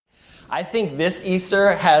I think this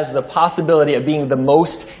Easter has the possibility of being the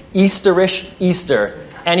most Easterish Easter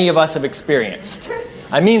any of us have experienced.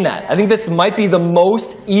 I mean that. I think this might be the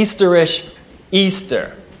most Easterish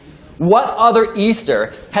Easter. What other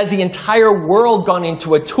Easter has the entire world gone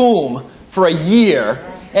into a tomb for a year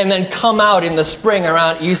and then come out in the spring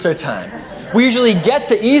around Easter time? We usually get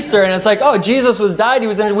to Easter and it's like, oh, Jesus was died. He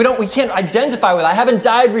was in. We can't identify with it. I haven't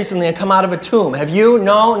died recently and come out of a tomb. Have you?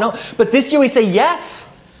 No. But this year we say yes.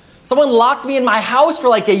 Someone locked me in my house for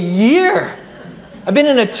like a year. I've been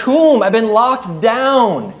in a tomb. I've been locked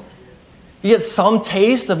down. You get some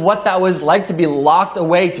taste of what that was like to be locked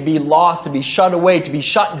away, to be lost, to be shut away, to be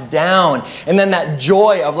shut down. And then that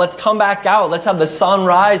joy of let's come back out. Let's have the sun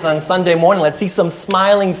rise on Sunday morning. Let's see some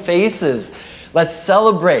smiling faces. Let's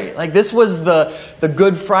celebrate. Like this was the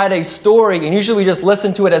Good Friday story, and usually we just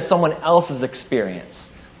listen to it as someone else's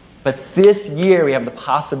experience. But this year we have the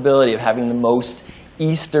possibility of having the most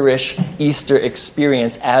Easterish Easter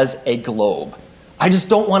experience as a globe. I just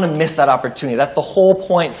don't want to miss that opportunity. That's the whole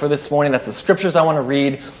point for this morning. That's the scriptures I want to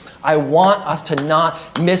read. I want us to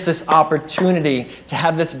not miss this opportunity to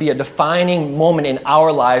have this be a defining moment in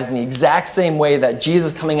our lives in the exact same way that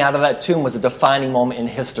Jesus coming out of that tomb was a defining moment in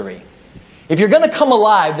history. If you're going to come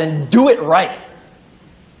alive, then do it right.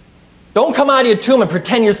 Don't come out of your tomb and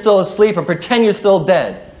pretend you're still asleep or pretend you're still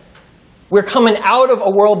dead. We're coming out of a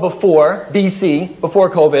world before BC, before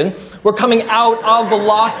COVID. We're coming out of the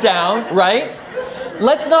lockdown, right?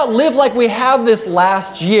 Let's not live like we have this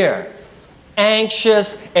last year.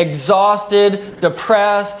 Anxious, exhausted,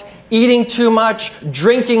 depressed, eating too much,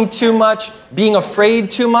 drinking too much, being afraid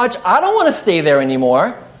too much. I don't want to stay there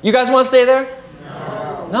anymore. You guys want to stay there?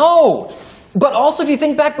 No. But also if you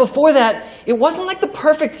think back before that, it wasn't like the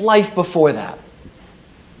perfect life before that.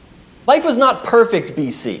 Life was not perfect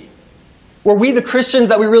BC. Were we the Christians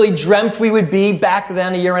that we really dreamt we would be back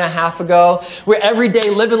then a year and a half ago? We're every day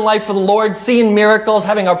living life for the Lord, seeing miracles,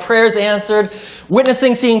 having our prayers answered,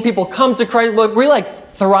 witnessing, seeing people come to Christ. Were we like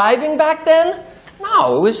thriving back then?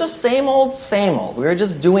 No, it was just same old, same old. We were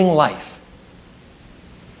just doing life.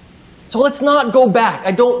 So let's not go back.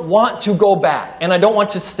 I don't want to go back, and I don't want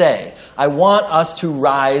to stay. I want us to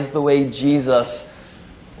rise the way Jesus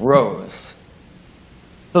rose.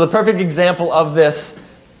 So the perfect example of this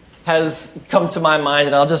has come to my mind,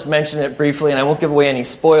 and I'll just mention it briefly, and I won't give away any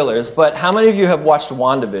spoilers, but how many of you have watched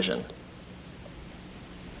WandaVision?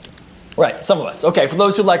 Right, some of us. Okay, for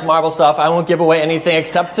those who like Marvel stuff, I won't give away anything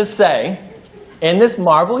except to say, in this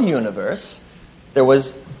Marvel universe, there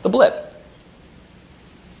was the blip.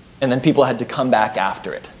 And then people had to come back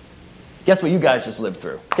after it. Guess what you guys just lived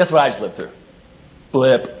through? Guess what I just lived through?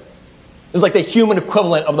 Blip. It was like the human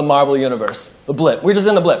equivalent of the Marvel universe. The blip. We're just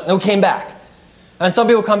in the blip. And we came back. And some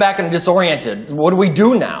people come back and are disoriented. What do we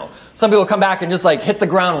do now? Some people come back and just like hit the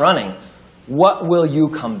ground running. What will you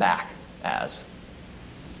come back as?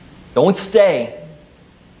 Don't stay.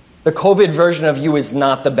 The COVID version of you is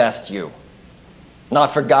not the best you.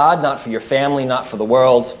 Not for God, not for your family, not for the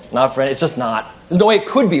world, not for it's just not. There's no way it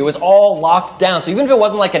could be. It was all locked down. So even if it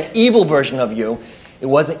wasn't like an evil version of you, it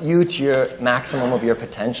wasn't you to your maximum of your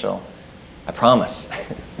potential. I promise.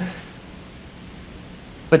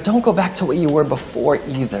 But don't go back to what you were before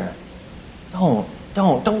either.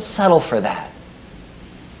 Don't settle for that.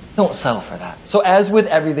 Don't settle for that. So as with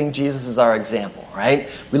everything, Jesus is our example, right?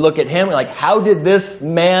 We look at him, we're like, how did this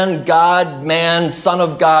man, God, man, Son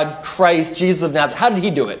of God, Christ, Jesus of Nazareth, how did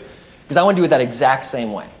he do it? Because I want to do it that exact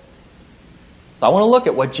same way. So I want to look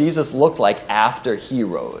at what Jesus looked like after he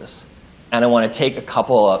rose. And I want to take a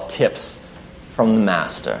couple of tips from the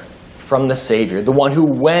Master, from the Savior, the one who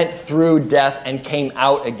went through death and came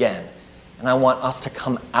out again. And I want us to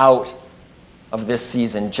come out of this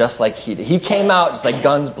season just like he did. He came out just like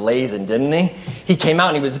guns blazing, didn't he? He came out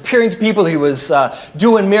and he was appearing to people. He was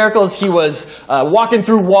doing miracles. He was walking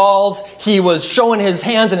through walls. He was showing his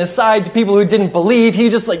hands and his side to people who didn't believe. He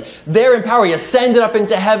just like there in power. He ascended up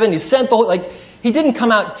into heaven. He sent the whole, like, he didn't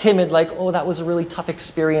come out timid like, oh, that was a really tough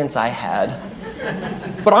experience I had.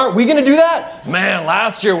 But aren't we going to do that? Man,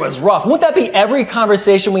 last year was rough. Won't that be every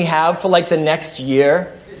conversation we have for like the next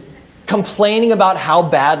year? Complaining about how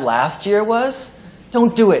bad last year was?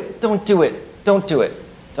 Don't do it. Don't do it. Don't do it.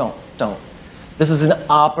 Don't. This is an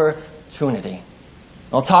opportunity.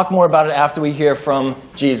 I'll talk more about it after we hear from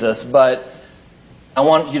Jesus, but I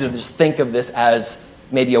want you to just think of this as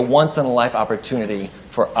maybe a once-in-a-life opportunity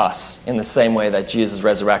for us in the same way that Jesus'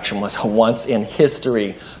 resurrection was a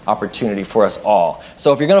once-in-history opportunity for us all.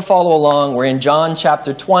 So if you're going to follow along, we're in John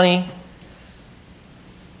chapter 20.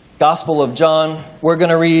 Gospel of John. We're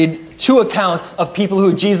going to read two accounts of people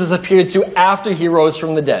who Jesus appeared to after he rose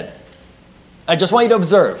from the dead. I just want you to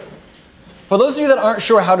observe. For those of you that aren't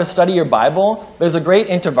sure how to study your Bible, there's a great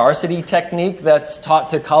InterVarsity technique that's taught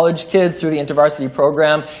to college kids through the InterVarsity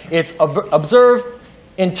program. It's observe,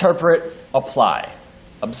 interpret, apply.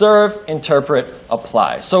 Observe, interpret,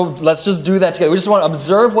 apply. So let's just do that together. We just want to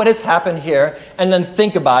observe what has happened here and then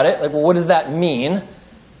think about it. Like, well, what does that mean?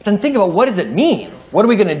 But then think about, what does it mean? What are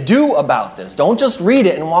we going to do about this? Don't just read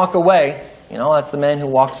it and walk away. You know, that's the man who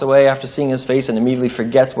walks away after seeing his face and immediately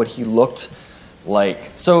forgets what he looked like.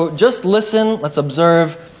 So just listen. Let's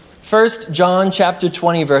observe. 1 John chapter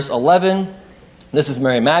 20, verse 11. This is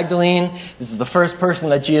Mary Magdalene. This is the first person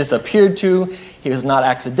that Jesus appeared to. He was not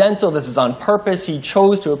accidental. This is on purpose. He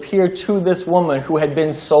chose to appear to this woman who had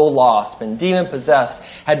been so lost, been demon-possessed,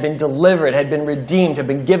 had been delivered, had been redeemed, had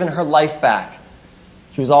been given her life back.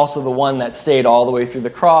 She was also the one that stayed all the way through the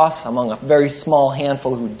cross, among a very small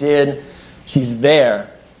handful who did. She's there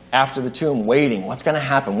after the tomb, waiting. What's going to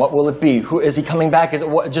happen? What will it be? Who is he coming back? Is it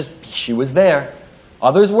what? Just she was there.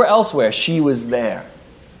 Others were elsewhere. She was there.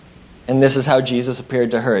 And this is how Jesus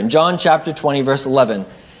appeared to her. In John chapter 20, verse 11,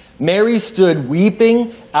 Mary stood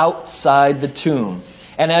weeping outside the tomb.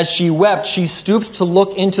 And as she wept, she stooped to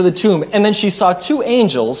look into the tomb. And then she saw two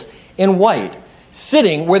angels in white,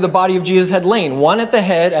 sitting where the body of Jesus had lain, one at the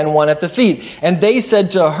head and one at the feet. And they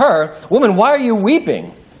said to her, "Woman, why are you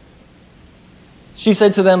weeping?" She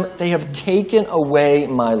said to them, "They have taken away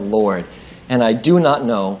my Lord, and I do not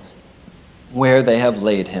know where they have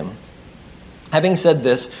laid him." Having said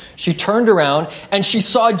this, she turned around and she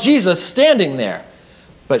saw Jesus standing there.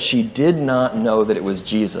 But she did not know that it was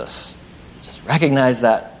Jesus. Just recognize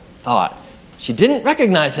that thought. She didn't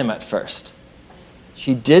recognize him at first.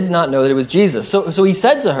 She did not know that it was Jesus. So he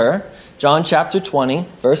said to her, John chapter 20,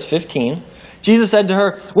 verse 15, Jesus said to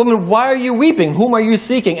her, "Woman, why are you weeping? Whom are you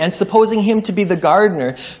seeking?" And supposing him to be the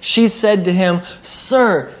gardener, she said to him,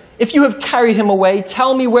 "Sir, if you have carried him away,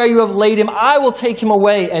 tell me where you have laid him. I will take him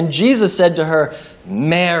away." And Jesus said to her,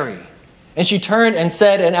 "Mary." And she turned and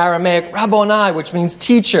said in Aramaic, "Rabboni," which means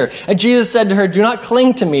teacher. And Jesus said to her, "Do not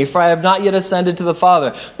cling to me, for I have not yet ascended to the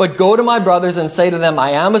Father. But go to my brothers and say to them,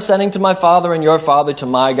 I am ascending to my Father and your Father, to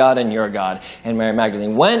my God and your God." And Mary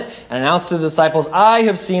Magdalene went and announced to the disciples, "I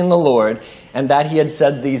have seen the Lord," and that he had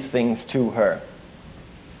said these things to her.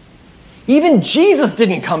 Even Jesus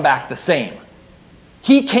didn't come back the same.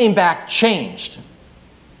 He came back changed.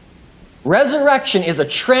 Resurrection is a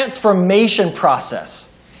transformation process.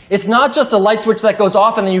 It's not just a light switch that goes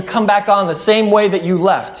off and then you come back on the same way that you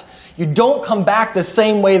left. You don't come back the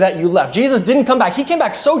same way that you left. Jesus didn't come back. He came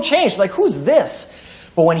back so changed. Like, who's this?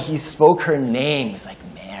 But when he spoke her name, he's like,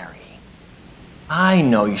 "Mary, I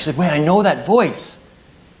know you." She said, "Wait, I know that voice."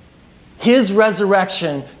 His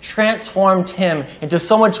resurrection transformed him into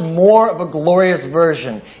so much more of a glorious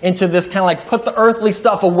version, into this kind of like put the earthly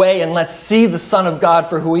stuff away and let's see the Son of God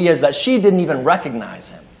for who he is, that she didn't even recognize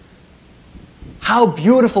him. How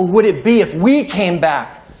beautiful would it be if we came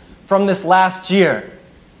back from this last year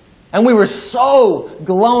and we were so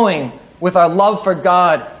glowing with our love for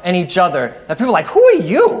God and each other that people are like, "Who are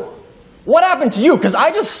you? What happened to you? Because I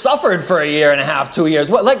just suffered for a year and a half, 2 years.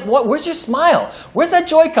 Where's your smile? Where's that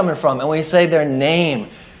joy coming from?" And we say their name.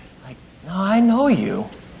 Like, "No, I know you,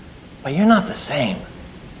 but you're not the same."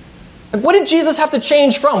 Like, what did Jesus have to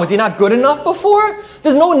change from? Was he not good enough before?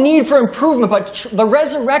 There's no need for improvement, but the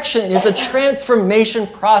resurrection is a transformation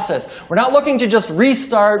process. We're not looking to just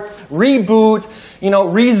restart, reboot,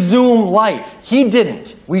 resume life. He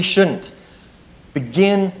didn't. We shouldn't.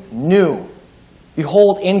 Begin new.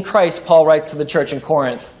 Behold, in Christ, Paul writes to the church in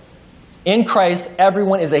Corinth, in Christ,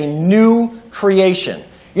 everyone is a new creation.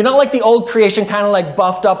 You're not like the old creation, kind of like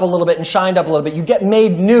buffed up a little bit and shined up a little bit. You get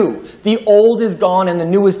made new. The old is gone and the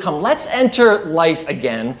new has come. Let's enter life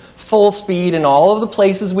again, full speed in all of the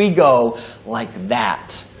places we go, like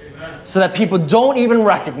that. Amen. So that people don't even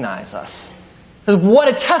recognize us. Because what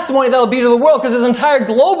a testimony that'll be to the world, because there's an entire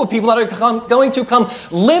globe of people that are going to come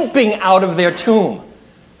limping out of their tomb.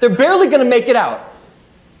 They're barely going to make it out.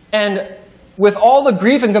 And with all the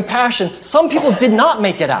grief and compassion, some people did not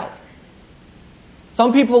make it out.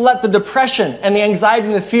 Some people let the depression and the anxiety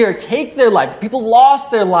and the fear take their life. People lost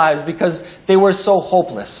their lives because they were so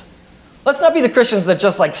hopeless. Let's not be the Christians that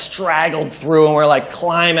just like straggled through and we're like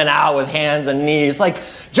climbing out with hands and knees. Like,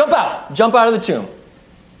 jump out of the tomb.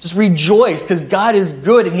 Just rejoice because God is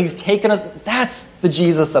good and he's taken us. That's the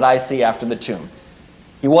Jesus that I see after the tomb.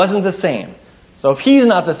 He wasn't the same. So if he's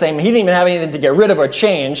not the same, and he didn't even have anything to get rid of or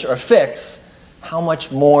change or fix, how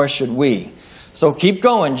much more should we? So keep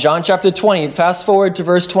going. John chapter 20, fast forward to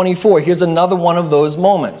verse 24. Here's another one of those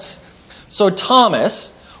moments. So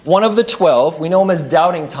Thomas, one of the 12. We know him as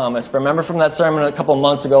Doubting Thomas, but remember from that sermon a couple of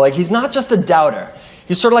months ago, like, he's not just a doubter.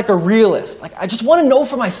 He's sort of like a realist. Like, I just want to know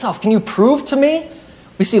for myself. Can you prove to me?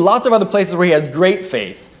 We see lots of other places where he has great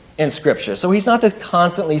faith in Scripture. So he's not this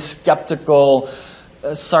constantly skeptical,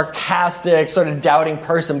 sarcastic, sort of doubting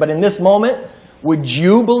person. But in this moment, would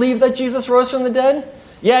you believe that Jesus rose from the dead?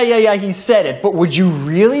 Yeah, he said it. But would you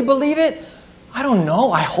really believe it? I don't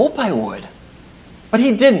know. I hope I would. But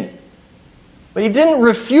he didn't. But he didn't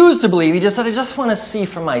refuse to believe. He just said, I just want to see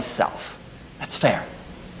for myself. That's fair.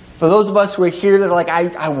 For those of us who are here that are like,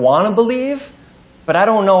 I want to believe, but I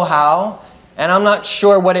don't know how, and I'm not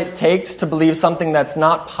sure what it takes to believe something that's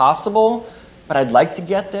not possible, but I'd like to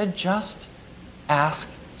get there, just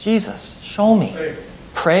ask Jesus. Show me.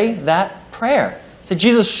 Pray that prayer. Say,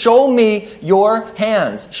 Jesus, show me your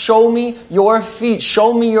hands. Show me your feet.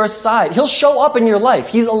 Show me your side. He'll show up in your life.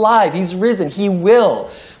 He's alive. He's risen. He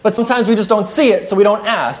will. But sometimes we just don't see it, so we don't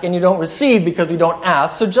ask. And you don't receive because we don't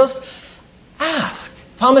ask. So just ask.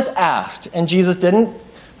 Thomas asked, and Jesus didn't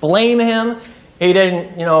blame him. He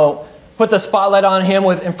didn't, put the spotlight on him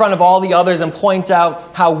in front of all the others and point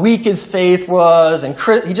out how weak his faith was. And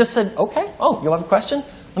he just said, okay, you have a question?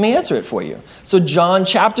 Let me answer it for you. So John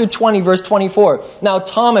chapter 20, verse 24. Now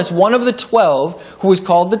Thomas, one of the 12, who was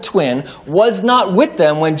called the twin, was not with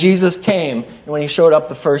them when Jesus came and when he showed up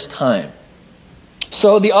the first time.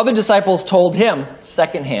 So the other disciples told him,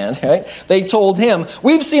 secondhand, right? They told him,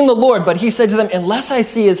 we've seen the Lord. But he said to them, unless I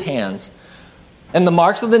see his hands and the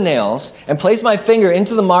marks of the nails and place my finger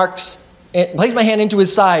into the marks, place my hand into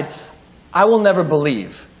his side, I will never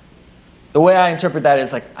believe. The way I interpret that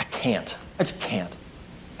is like, I just can't.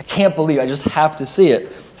 I can't believe. I just have to see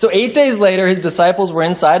it. So 8 days later, his disciples were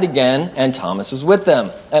inside again, and Thomas was with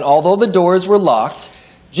them. And although the doors were locked,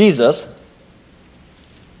 Jesus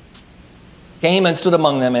came and stood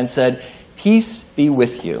among them and said, peace be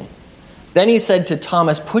with you. Then he said to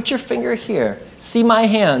Thomas, put your finger here. See my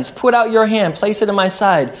hands. Put out your hand. Place it in my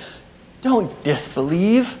side. Don't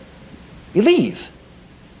disbelieve. Believe.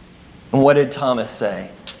 And what did Thomas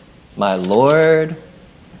say? My Lord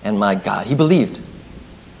and my God. He believed.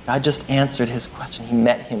 God just answered his question. He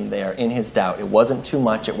met him there in his doubt. It wasn't too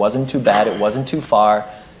much. It wasn't too bad. It wasn't too far.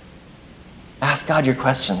 Ask God your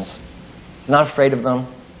questions. He's not afraid of them.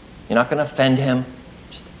 You're not going to offend him.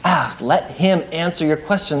 Just ask. Let him answer your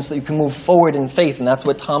questions so that you can move forward in faith. And that's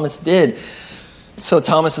what Thomas did. So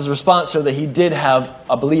Thomas's response showed that he did have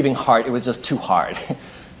a believing heart. It was just too hard.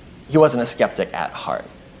 He wasn't a skeptic at heart.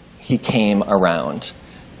 He came around.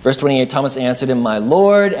 Verse 28, Thomas answered him, my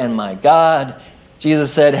Lord and my God.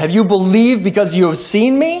 Jesus said, have you believed because you have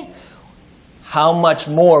seen me? How much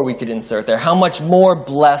more, we could insert there, how much more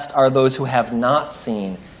blessed are those who have not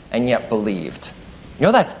seen and yet believed?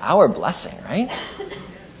 That's our blessing, right?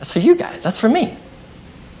 That's for you guys. That's for me.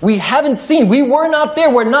 We haven't seen. We were not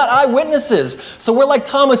there. We're not eyewitnesses. So we're like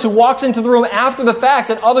Thomas, who walks into the room after the fact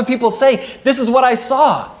and other people say, this is what I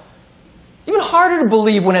saw. It's even harder to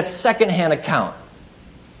believe when it's secondhand account.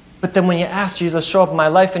 But then when you ask Jesus, show up in my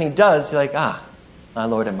life, and he does, you're like, my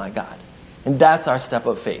Lord and my God. And that's our step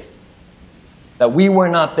of faith. That we were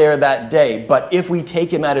not there that day, but if we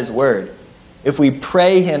take him at his word, if we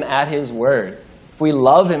pray him at his word, if we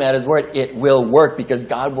love him at his word, it will work because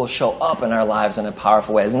God will show up in our lives in a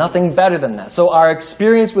powerful way. There's nothing better than that. So our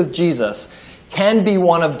experience with Jesus can be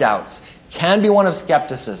one of doubts, can be one of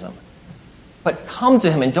skepticism. But come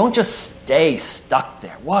to him and don't just stay stuck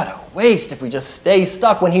there. What a waste if we just stay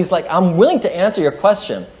stuck when he's like, I'm willing to answer your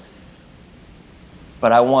question,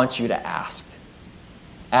 but I want you to ask.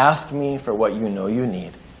 Ask me for what you know you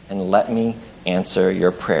need and let me answer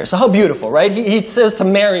your prayer. So how beautiful, right? He says to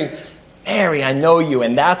Mary, Mary, I know you.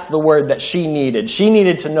 And that's the word that she needed. She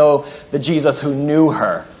needed to know the Jesus who knew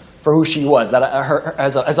her for who she was, that her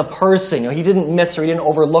as a person. He didn't miss her. He didn't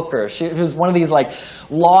overlook her. She was one of these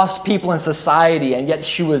lost people in society, and yet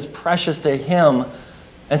she was precious to him.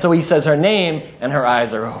 And so he says her name, and her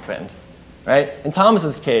eyes are opened. Right? In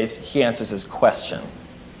Thomas's case, he answers his question,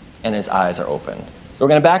 and his eyes are opened. So we're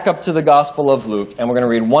going to back up to the Gospel of Luke, and we're going to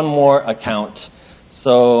read one more account.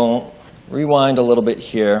 So rewind a little bit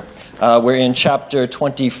here. We're in chapter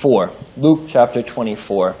 24, Luke chapter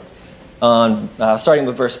 24, starting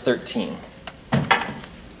with verse 13.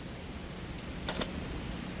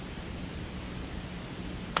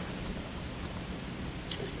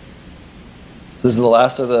 So this is the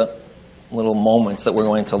last of the little moments that we're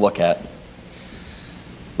going to look at.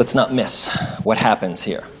 Let's not miss what happens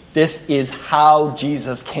here. This is how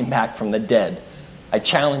Jesus came back from the dead. I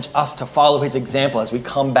challenge us to follow his example as we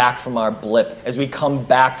come back from our blip, as we come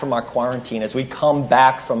back from our quarantine, as we come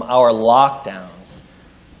back from our lockdowns.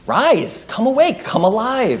 Rise, come awake, come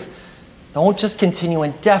alive. Don't just continue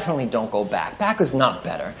and definitely don't go back. Back is not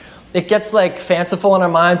better. It gets like fanciful in our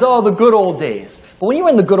minds, oh, the good old days. But when you were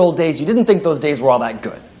in the good old days, you didn't think those days were all that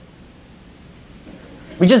good.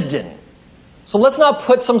 We just didn't. So let's not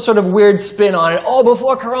put some sort of weird spin on it. Oh,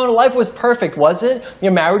 before Corona, life was perfect, was it?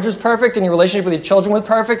 Your marriage was perfect, and your relationship with your children was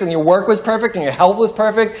perfect, and your work was perfect, and your health was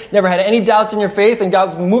perfect. Never had any doubts in your faith, and God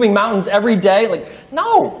was moving mountains every day. Like,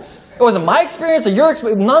 no. It wasn't my experience or your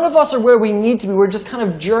experience. None of us are where we need to be. We're just kind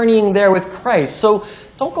of journeying there with Christ. So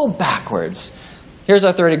don't go backwards. Here's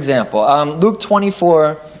our third example. Luke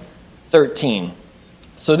 24:13.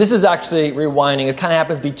 So this is actually rewinding. It kind of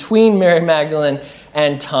happens between Mary Magdalene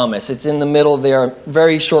and Thomas. It's in the middle there,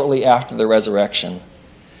 very shortly after the resurrection.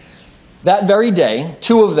 That very day,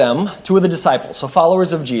 two of the disciples, so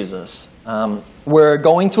followers of Jesus, were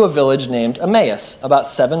going to a village named Emmaus, about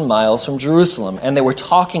 7 miles from Jerusalem. And they were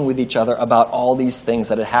talking with each other about all these things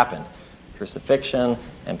that had happened. Crucifixion,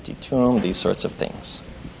 empty tomb, these sorts of things.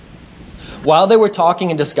 While they were talking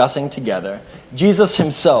and discussing together, Jesus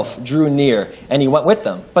himself drew near, and he went with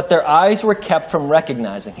them. But their eyes were kept from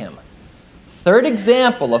recognizing him. Third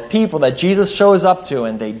example of people that Jesus shows up to,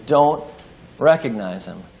 and they don't recognize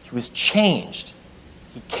him. He was changed.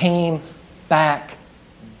 He came back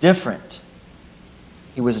different.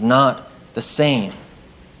 He was not the same.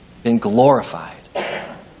 Been glorified.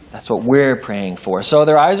 That's what we're praying for. So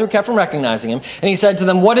their eyes were kept from recognizing him. And he said to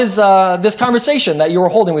them, what is this conversation that you were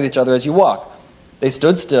holding with each other as you walk? They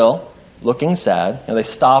stood still, looking sad. And they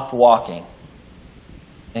stopped walking.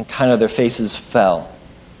 And kind of their faces fell.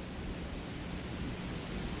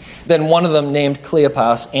 Then one of them, named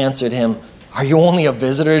Cleopas, answered him, are you only a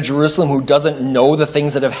visitor to Jerusalem who doesn't know the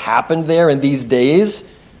things that have happened there in these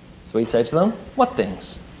days? So he said to them, what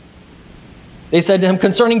things? They said to him,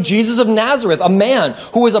 concerning Jesus of Nazareth, a man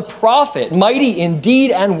who was a prophet, mighty in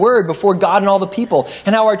deed and word before God and all the people,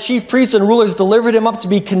 and how our chief priests and rulers delivered him up to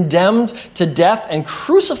be condemned to death and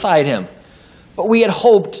crucified him. But we had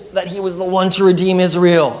hoped that he was the one to redeem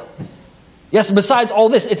Israel. Yes, besides all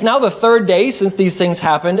this, it's now the third day since these things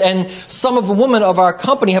happened, and some of the women of our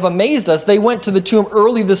company have amazed us. They went to the tomb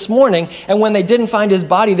early this morning, and when they didn't find his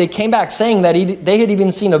body, they came back saying that they had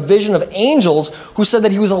even seen a vision of angels who said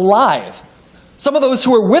that he was alive. Some of those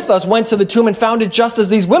who were with us went to the tomb and found it just as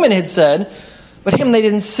these women had said, but him they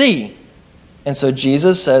didn't see. And so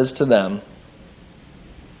Jesus says to them,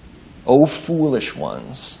 O foolish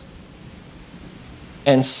ones,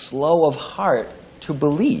 and slow of heart to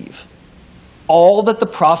believe all that the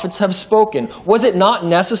prophets have spoken. Was it not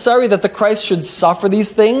necessary that the Christ should suffer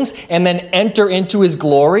these things and then enter into his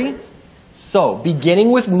glory? So,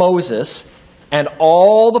 beginning with Moses and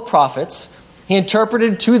all the prophets, he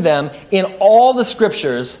interpreted to them in all the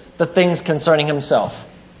scriptures the things concerning himself.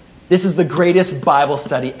 This is the greatest Bible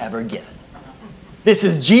study ever given. This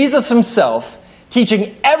is Jesus himself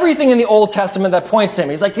teaching everything in the Old Testament that points to him.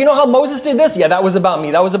 He's like, you know how Moses did this? Yeah, that was about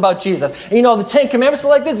me. That was about Jesus. And you know, the Ten Commandments are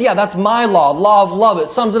like this? Yeah, that's my law of love. It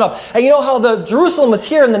sums it up. And you know how the Jerusalem was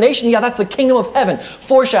here in the nation? Yeah, that's the kingdom of heaven.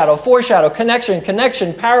 Foreshadow,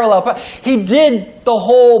 connection, parallel. He did the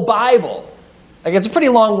whole Bible. Like, it's a pretty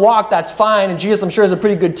long walk, that's fine. And Jesus, I'm sure, is a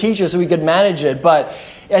pretty good teacher, so we could manage it. But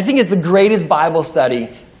I think it's the greatest Bible study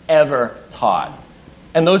ever taught.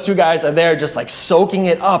 And those two guys are there just like soaking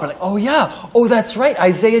it up. And like, oh yeah, oh that's right,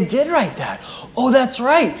 Isaiah did write that. Oh, that's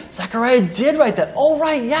right, Zechariah did write that. Oh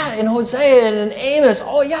right, yeah, in Hosea and in Amos.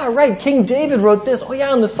 Oh yeah, right, King David wrote this. Oh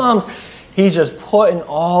yeah, in the Psalms. He's just putting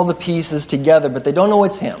all the pieces together, but they don't know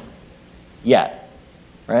it's him yet,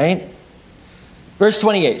 right? Verse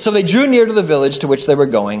 28, so they drew near to the village to which they were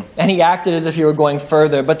going, and he acted as if he were going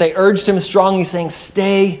further, but they urged him strongly, saying,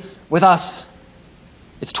 stay with us.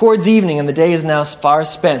 It's towards evening, and the day is now far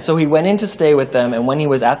spent. So he went in to stay with them, and when he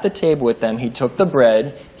was at the table with them, he took the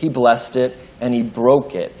bread, he blessed it, and he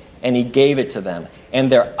broke it, and he gave it to them.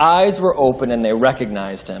 And their eyes were open, and they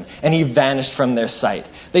recognized him, and he vanished from their sight.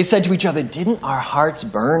 They said to each other, didn't our hearts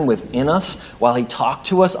burn within us while he talked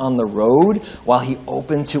to us on the road, while he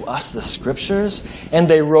opened to us the scriptures? And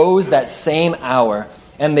they rose that same hour,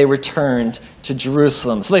 and they returned to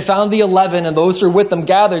Jerusalem. So they found the 11, and those who were with them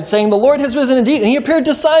gathered, saying, the Lord has risen indeed. And he appeared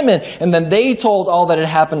to Simon. And then they told all that had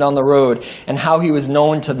happened on the road, and how he was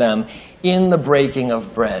known to them in the breaking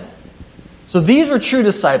of bread. So these were true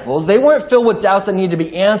disciples. They weren't filled with doubts that needed to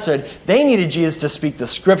be answered. They needed Jesus to speak the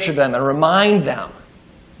scripture to them and remind them.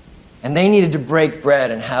 And they needed to break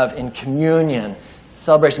bread and have in communion,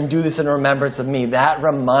 celebration, do this in remembrance of me. That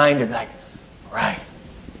reminder, like, right,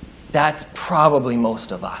 that's probably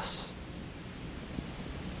most of us.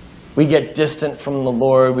 We get distant from the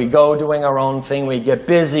Lord. We go doing our own thing. We get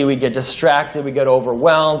busy. We get distracted. We get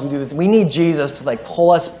overwhelmed. We do this. We need Jesus to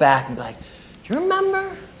pull us back and be like, do you remember?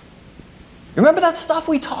 You remember that stuff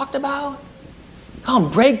we talked about?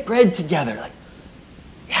 Come, break bread together.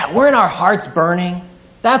 Yeah, we're in our hearts burning.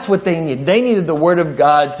 That's what they needed. They needed the Word of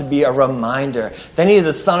God to be a reminder. They needed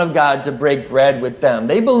the Son of God to break bread with them.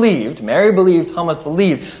 They believed, Mary believed, Thomas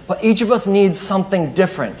believed, but each of us needs something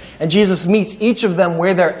different. And Jesus meets each of them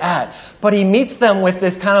where they're at. But he meets them with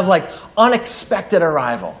this kind of unexpected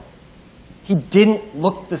arrival. He didn't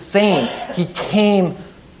look the same. He came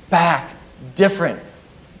back different.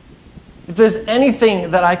 If there's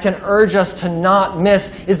anything that I can urge us to not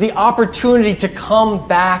miss, is the opportunity to come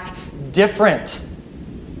back different.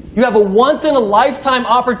 You have a once-in-a-lifetime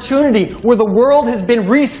opportunity where the world has been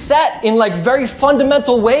reset in very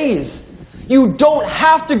fundamental ways. You don't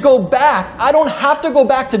have to go back. I don't have to go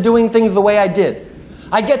back to doing things the way I did.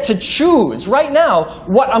 I get to choose right now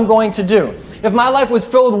what I'm going to do. If my life was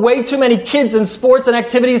filled with way too many kids and sports and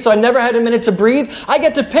activities so I never had a minute to breathe, I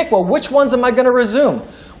get to pick, which ones am I going to resume?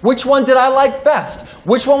 Which one did I like best?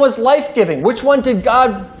 Which one was life-giving? Which one did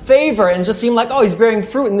God favor and just seemed he's bearing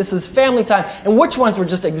fruit and this is family time? And which ones were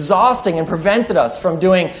just exhausting and prevented us from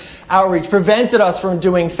doing outreach, prevented us from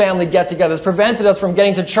doing family get-togethers, prevented us from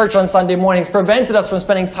getting to church on Sunday mornings, prevented us from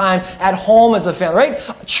spending time at home as a family,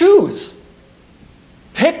 right? Choose.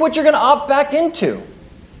 Pick what you're going to opt back into.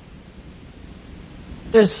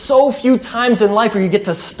 There's so few times in life where you get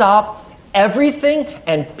to stop everything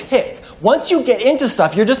and pick. Once you get into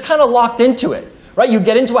stuff, you're just kind of locked into it, right? You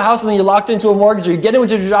get into a house and then you're locked into a mortgage, or you get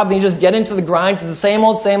into a job and then you just get into the grind. It's the same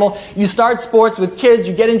old, same old. You start sports with kids,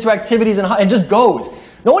 you get into activities and it just goes.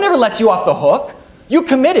 No one ever lets you off the hook. You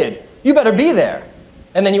committed. You better be there.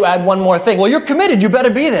 And then you add one more thing. Well, you're committed. You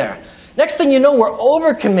better be there. Next thing you know, we're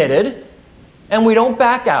overcommitted and we don't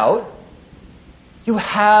back out. You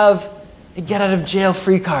have a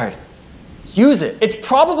get-out-of-jail-free card. Just use it. It's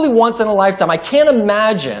probably once in a lifetime. I can't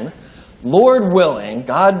imagine, Lord willing,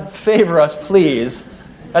 God favor us please,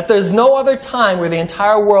 that there's no other time where the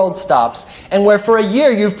entire world stops and where for a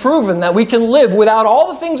year you've proven that we can live without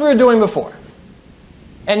all the things we were doing before.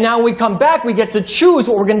 And now we come back, we get to choose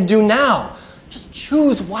what we're going to do now. Just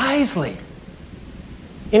choose wisely.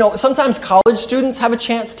 Sometimes college students have a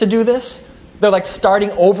chance to do this. They're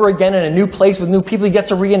starting over again in a new place with new people. You get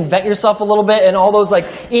to reinvent yourself a little bit, and all those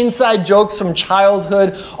inside jokes from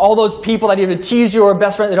childhood, all those people that either teased you or a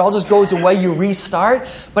best friend, it all just goes away. You restart.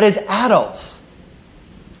 But as adults,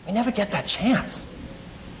 we never get that chance.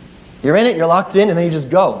 You're in it, you're locked in, and then you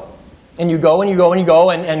just go. And you go and you go and you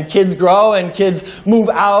go, and kids grow and kids move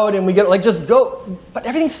out, and we get just go. But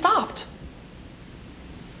everything stopped.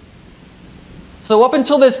 So up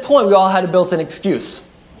until this point, we all had a built-in excuse.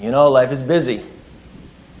 Life is busy.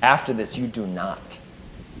 After this, you do not.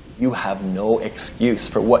 You have no excuse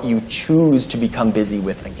for what you choose to become busy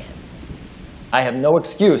with again. I have no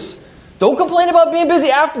excuse. Don't complain about being busy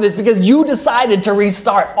after this because you decided to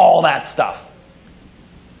restart all that stuff.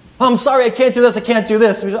 I'm sorry, I can't do this, I can't do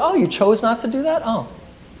this. Oh, you chose not to do that? Oh.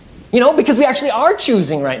 Because we actually are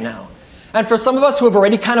choosing right now. And for some of us who have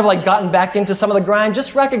already kind of gotten back into some of the grind,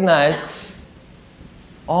 just recognize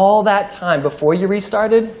all that time before you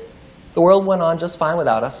restarted, the world went on just fine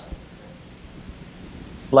without us.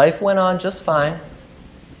 Life went on just fine.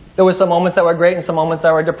 There were some moments that were great and some moments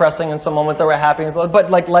that were depressing and some moments that were happy. But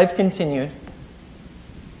life continued.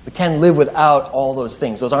 We can't live without all those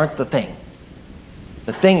things. Those aren't the thing.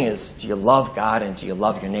 The thing is, do you love God and do you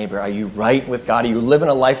love your neighbor? Are you right with God? Are you living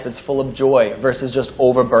a life that's full of joy versus just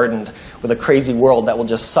overburdened with a crazy world that will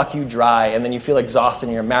just suck you dry and then you feel exhausted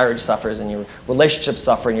and your marriage suffers and your relationships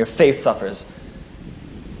suffer and your faith suffers?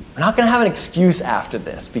 We're not going to have an excuse after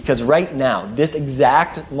this because right now, this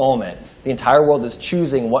exact moment, the entire world is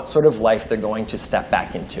choosing what sort of life they're going to step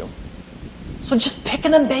back into. So just pick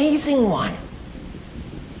an amazing one.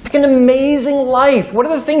 Pick an amazing life. What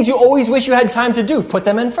are the things you always wish you had time to do? Put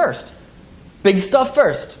them in first. Big stuff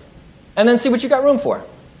first. And then see what you got room for.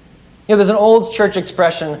 There's an old church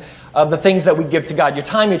expression of the things that we give to God. Your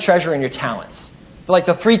time, your treasure, and your talents. They're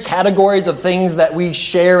the three categories of things that we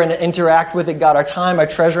share and interact with at God. Our time, our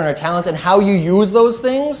treasure, and our talents. And how you use those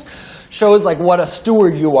things shows what a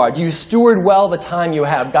steward you are. Do you steward well the time you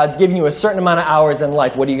have? God's given you a certain amount of hours in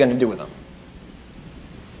life. What are you going to do with them?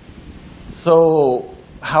 So,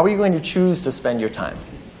 how are you going to choose to spend your time?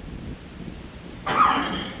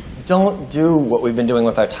 Don't do what we've been doing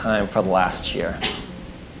with our time for the last year.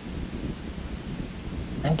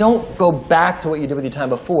 And don't go back to what you did with your time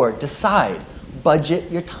before. Decide.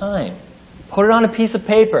 Budget your time. Put it on a piece of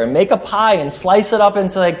paper and make a pie and slice it up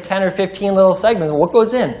into 10 or 15 little segments. What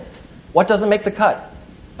goes in? What doesn't make the cut?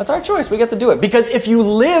 That's our choice. We get to do it. Because if you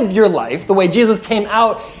live your life the way Jesus came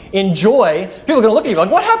out in joy, people are going to look at you like,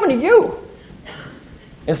 what happened to you?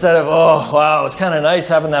 Instead of, oh, wow, it's kind of nice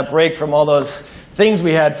having that break from all those things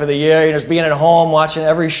we had for the year. Just being at home, watching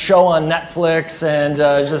every show on Netflix, and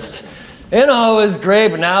it was great,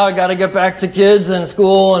 but now I got to get back to kids and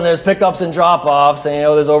school, and there's pickups and drop-offs, and,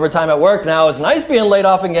 there's overtime at work now. It's nice being laid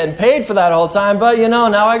off and getting paid for that whole time, but,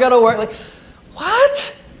 now I got to work. Like,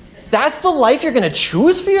 what? That's the life you're going to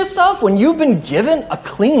choose for yourself when you've been given a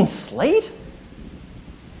clean slate?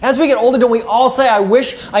 As we get older, don't we all say, I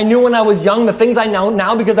wish I knew when I was young the things I know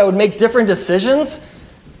now because I would make different decisions?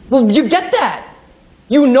 Well, you get that.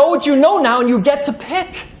 You know what you know now, and you get to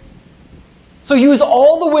pick. So use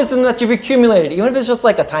all the wisdom that you've accumulated, even if it's just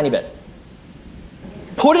like a tiny bit.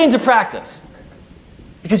 Put it into practice.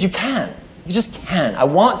 Because you can. You just can. I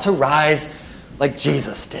want to rise like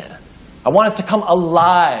Jesus did. I want us to come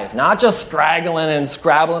alive, not just straggling and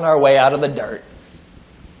scrabbling our way out of the dirt.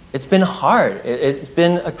 It's been hard. It's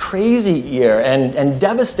been a crazy year and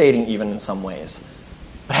devastating even in some ways.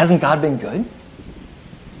 But hasn't God been good?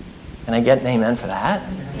 Can I get an amen for that?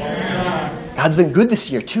 Yeah. God's been good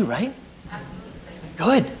this year too, right? Absolutely. It's been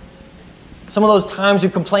good. Some of those times you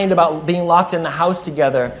complained about being locked in the house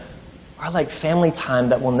together are like family time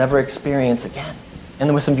that we'll never experience again. And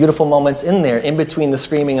there were some beautiful moments in there, in between the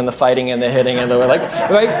screaming and the fighting and the hitting and the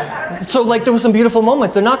right? So there were some beautiful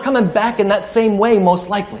moments. They're not coming back in that same way, most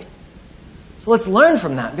likely. So let's learn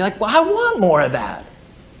from that and be like, well, I want more of that.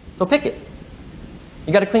 So pick it.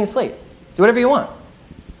 You got a clean slate. Do whatever you want.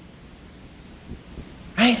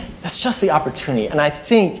 Right? That's just the opportunity. And I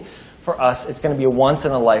think for us, it's going to be a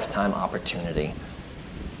once-in-a-lifetime opportunity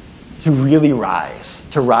to really rise.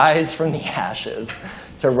 To rise from the ashes.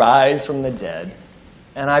 To rise from the dead.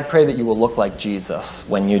 And I pray that you will look like Jesus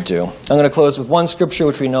when you do. I'm going to close with one scripture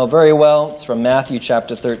which we know very well. It's from Matthew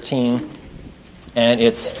chapter 13. And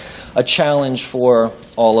it's a challenge for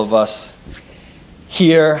all of us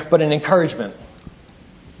here, but an encouragement.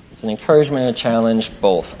 It's an encouragement and a challenge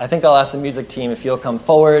both. I think I'll ask the music team if you'll come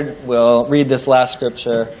forward. We'll read this last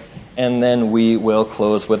scripture, and then we will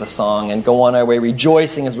close with a song and go on our way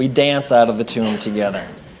rejoicing as we dance out of the tomb together.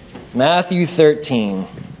 Matthew 13.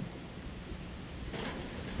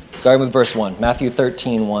 Starting with verse 1. Matthew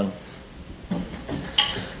 13, 1.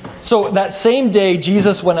 So that same day,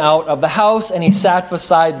 Jesus went out of the house, and he sat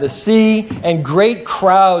beside the sea, and great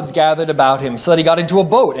crowds gathered about him, so that he got into a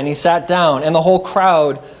boat, and he sat down, and the whole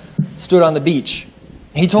crowd stood on the beach.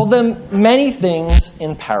 He told them many things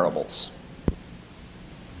in parables,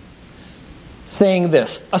 saying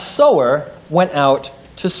this, a sower went out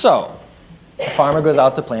to sow. A farmer goes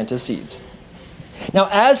out to plant his seeds. Now,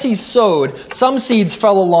 as he sowed, some seeds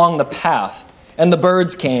fell along the path, and the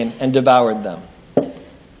birds came and devoured them.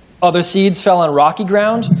 Other seeds fell on rocky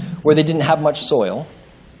ground, where they didn't have much soil.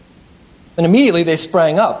 And immediately they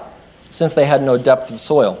sprang up, since they had no depth of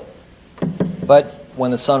soil. But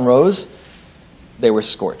when the sun rose, they were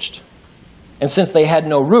scorched. And since they had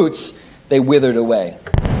no roots, they withered away.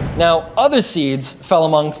 Now, other seeds fell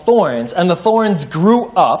among thorns, and the thorns grew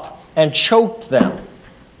up and choked them.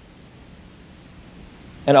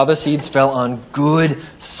 And other seeds fell on good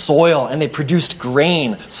soil, and they produced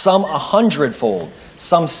grain, some 100-fold,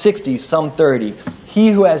 some 60, some 30. He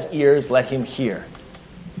who has ears, let him hear.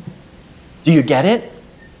 Do you get it?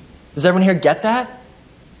 Does everyone here get that?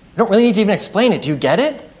 I don't really need to even explain it. Do you get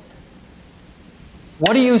it?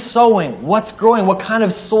 What are you sowing? What's growing? What kind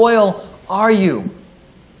of soil are you?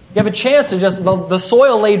 You have a chance to the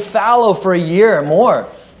soil laid fallow for a year or more.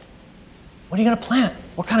 What are you going to plant?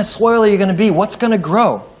 What kind of soil are you going to be? What's going to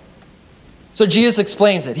grow? So Jesus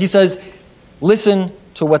explains it. He says, listen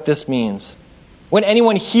to what this means. When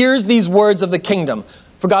anyone hears these words of the kingdom,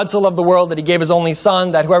 for God so loved the world that he gave his only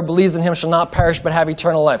son, that whoever believes in him shall not perish but have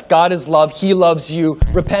eternal life. God is love. He loves you.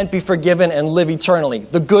 Repent, be forgiven, and live eternally.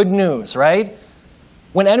 The good news, right?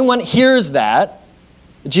 When anyone hears that,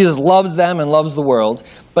 Jesus loves them and loves the world,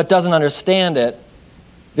 but doesn't understand it,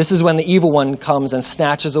 this is when the evil one comes and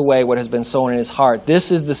snatches away what has been sown in his heart.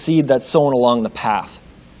 This is the seed that's sown along the path.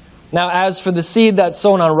 Now, as for the seed that's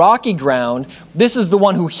sown on rocky ground, this is the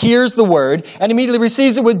one who hears the word and immediately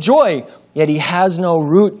receives it with joy, yet he has no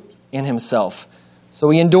root in himself. So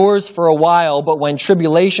he endures for a while, but when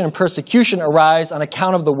tribulation and persecution arise on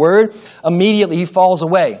account of the word, immediately he falls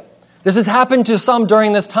away. This has happened to some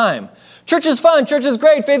during this time. Church is fun, church is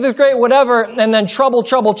great, faith is great, whatever, and then trouble,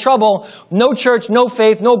 trouble, trouble. No church, no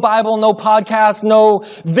faith, no Bible, no podcast, no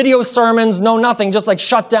video sermons, no nothing. Just like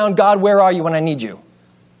shut down, God, where are you when I need you?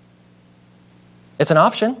 It's an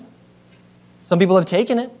option. Some people have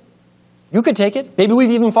taken it. You could take it. Maybe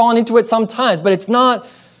we've even fallen into it sometimes, but it's not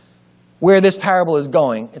where this parable is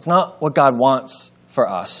going. It's not what God wants for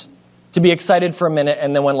us. To be excited for a minute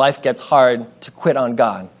and then when life gets hard, to quit on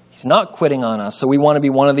God. He's not quitting on us, so we want to be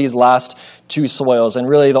one of these last two soils, and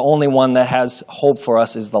really the only one that has hope for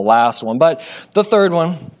us is the last one. But the third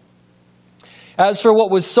one, as for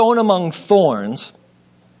what was sown among thorns,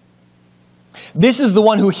 this is the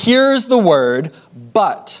one who hears the word,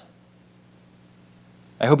 but...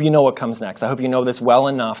 I hope you know what comes next. I hope you know this well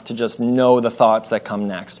enough to just know the thoughts that come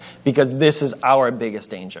next, because this is our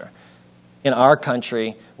biggest danger. In our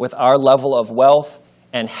country, with our level of wealth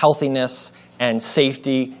and healthiness and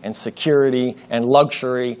safety and security and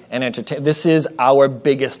luxury and entertainment, this is our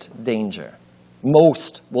biggest danger.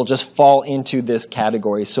 Most will just fall into this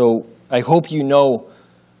category. So I hope you know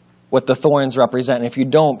what the thorns represent. And if you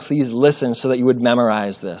don't, please listen so that you would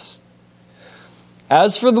memorize this.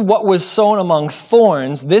 As for what was sown among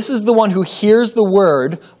thorns, this is the one who hears the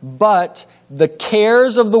word, but the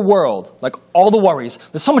cares of the world, like all the worries,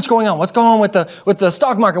 there's so much going on. What's going on with the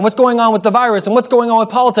stock market? What's going on with the virus? And what's going on with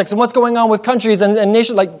politics? And what's going on with countries and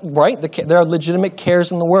nations? There are legitimate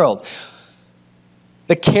cares in the world.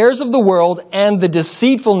 The cares of the world and the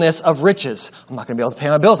deceitfulness of riches. I'm not going to be able to pay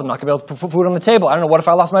my bills. I'm not going to be able to put food on the table. I don't know. What if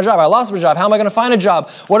I lost my job? I lost my job. How am I going to find a job?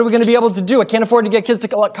 What are we going to be able to do? I can't afford to get kids to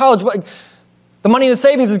college. The money in the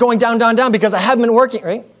savings is going down, down, down because I haven't been working,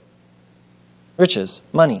 right? Riches,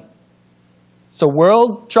 money. So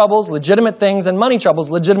world troubles, legitimate things, and money troubles,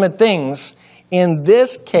 legitimate things. In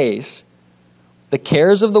this case, the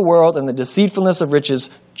cares of the world and the deceitfulness of riches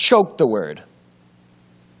choke the word,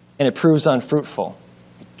 and it proves unfruitful.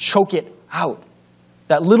 Choke it out.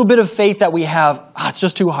 That little bit of faith that we have, it's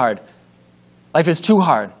just too hard. Life is too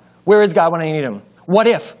hard. Where is God when I need him? What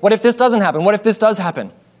if? What if this doesn't happen? What if this does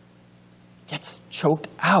happen? Gets choked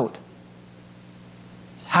out.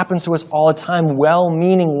 This happens to us all the time.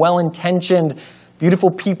 Well-meaning, well-intentioned,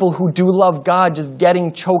 beautiful people who do love God just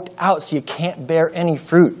getting choked out so you can't bear any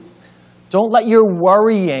fruit. Don't let your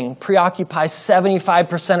worrying preoccupy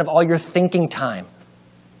 75% of all your thinking time.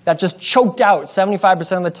 That just choked out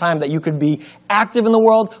 75% of the time that you could be active in the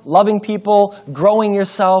world, loving people, growing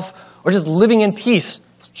yourself, or just living in peace.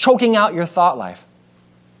 It's choking out your thought life.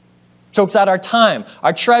 Chokes out our time,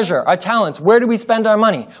 our treasure, our talents. Where do we spend our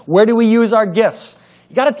money? Where do we use our gifts?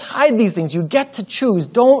 You got to tithe these things. You get to choose.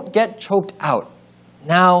 Don't get choked out.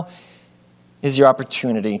 Now is your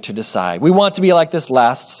opportunity to decide. We want to be like this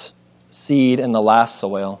last seed in the last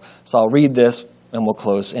soil. So I'll read this and we'll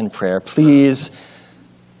close in prayer. Please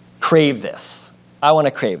crave this. I want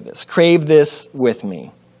to crave this. Crave this with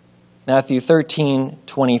me. Matthew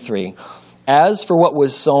 13:23. As for what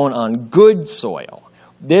was sown on good soil,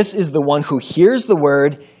 this is the one who hears the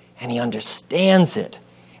word and he understands it.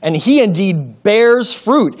 And he indeed bears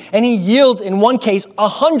fruit, and he yields in one case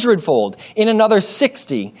 100-fold, in another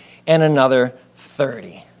 60, and another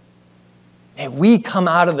 30. And we come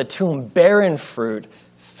out of the tomb bearing fruit,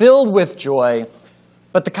 filled with joy,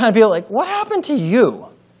 but the kind of people like, what happened to you?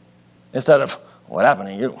 Instead of, what happened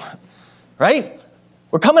to you? Right?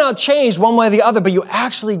 We're coming out changed one way or the other, but you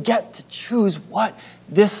actually get to choose what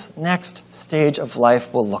this next stage of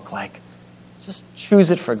life will look like. Just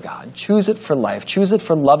choose it for God. Choose it for life. Choose it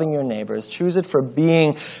for loving your neighbors. Choose it for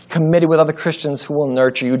being committed with other Christians who will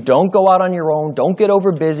nurture you. Don't go out on your own. Don't get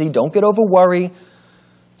over busy. Don't get over worry.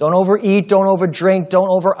 Don't overeat. Don't overdrink. Don't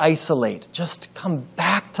over-isolate. Just come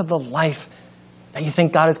back to the life that you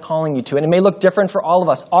think God is calling you to. And it may look different for all of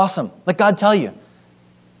us. Awesome. Let God tell you.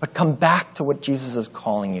 But come back to what Jesus is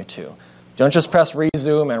calling you to. Don't just press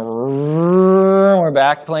resume and we're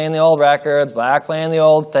back playing the old records, back playing the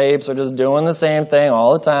old tapes, or just doing the same thing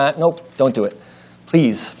all the time. Nope, don't do it.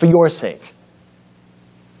 Please, for your sake,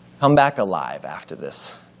 come back alive after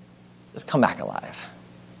this. Just come back alive.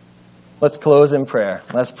 Let's close in prayer.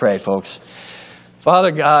 Let's pray, folks.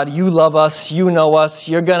 Father God, you love us, you know us,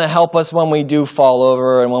 you're going to help us when we do fall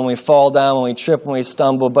over and when we fall down, when we trip, when we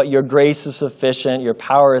stumble, but your grace is sufficient, your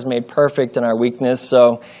power is made perfect in our weakness,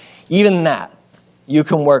 so even that you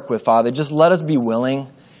can work with, Father. Just let us be willing.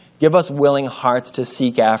 Give us willing hearts to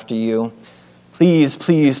seek after you. Please,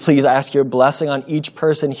 please, please ask your blessing on each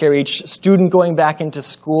person here, each student going back into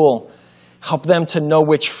school. Help them to know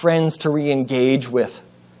which friends to re-engage with,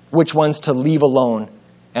 which ones to leave alone,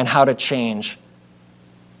 and how to change.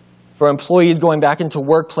 For employees going back into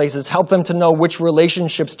workplaces, help them to know which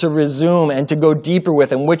relationships to resume and to go deeper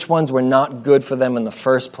with, and which ones were not good for them in the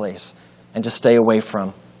first place, and to stay away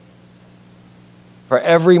from. For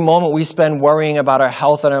every moment we spend worrying about our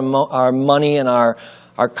health and our money and our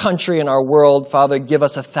our country and our world. Father, give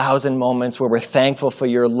us 1,000 moments where we're thankful for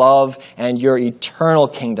your love and your eternal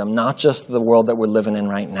kingdom, not just the world that we're living in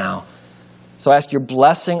right now. So I ask your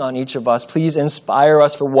blessing on each of us. Please inspire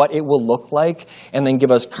us for what it will look like, and then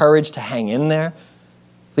give us courage to hang in there.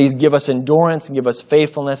 Please give us endurance and give us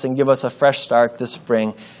faithfulness and give us a fresh start this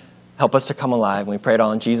spring. Help us to come alive. And we pray it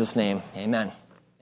all in Jesus' name. Amen.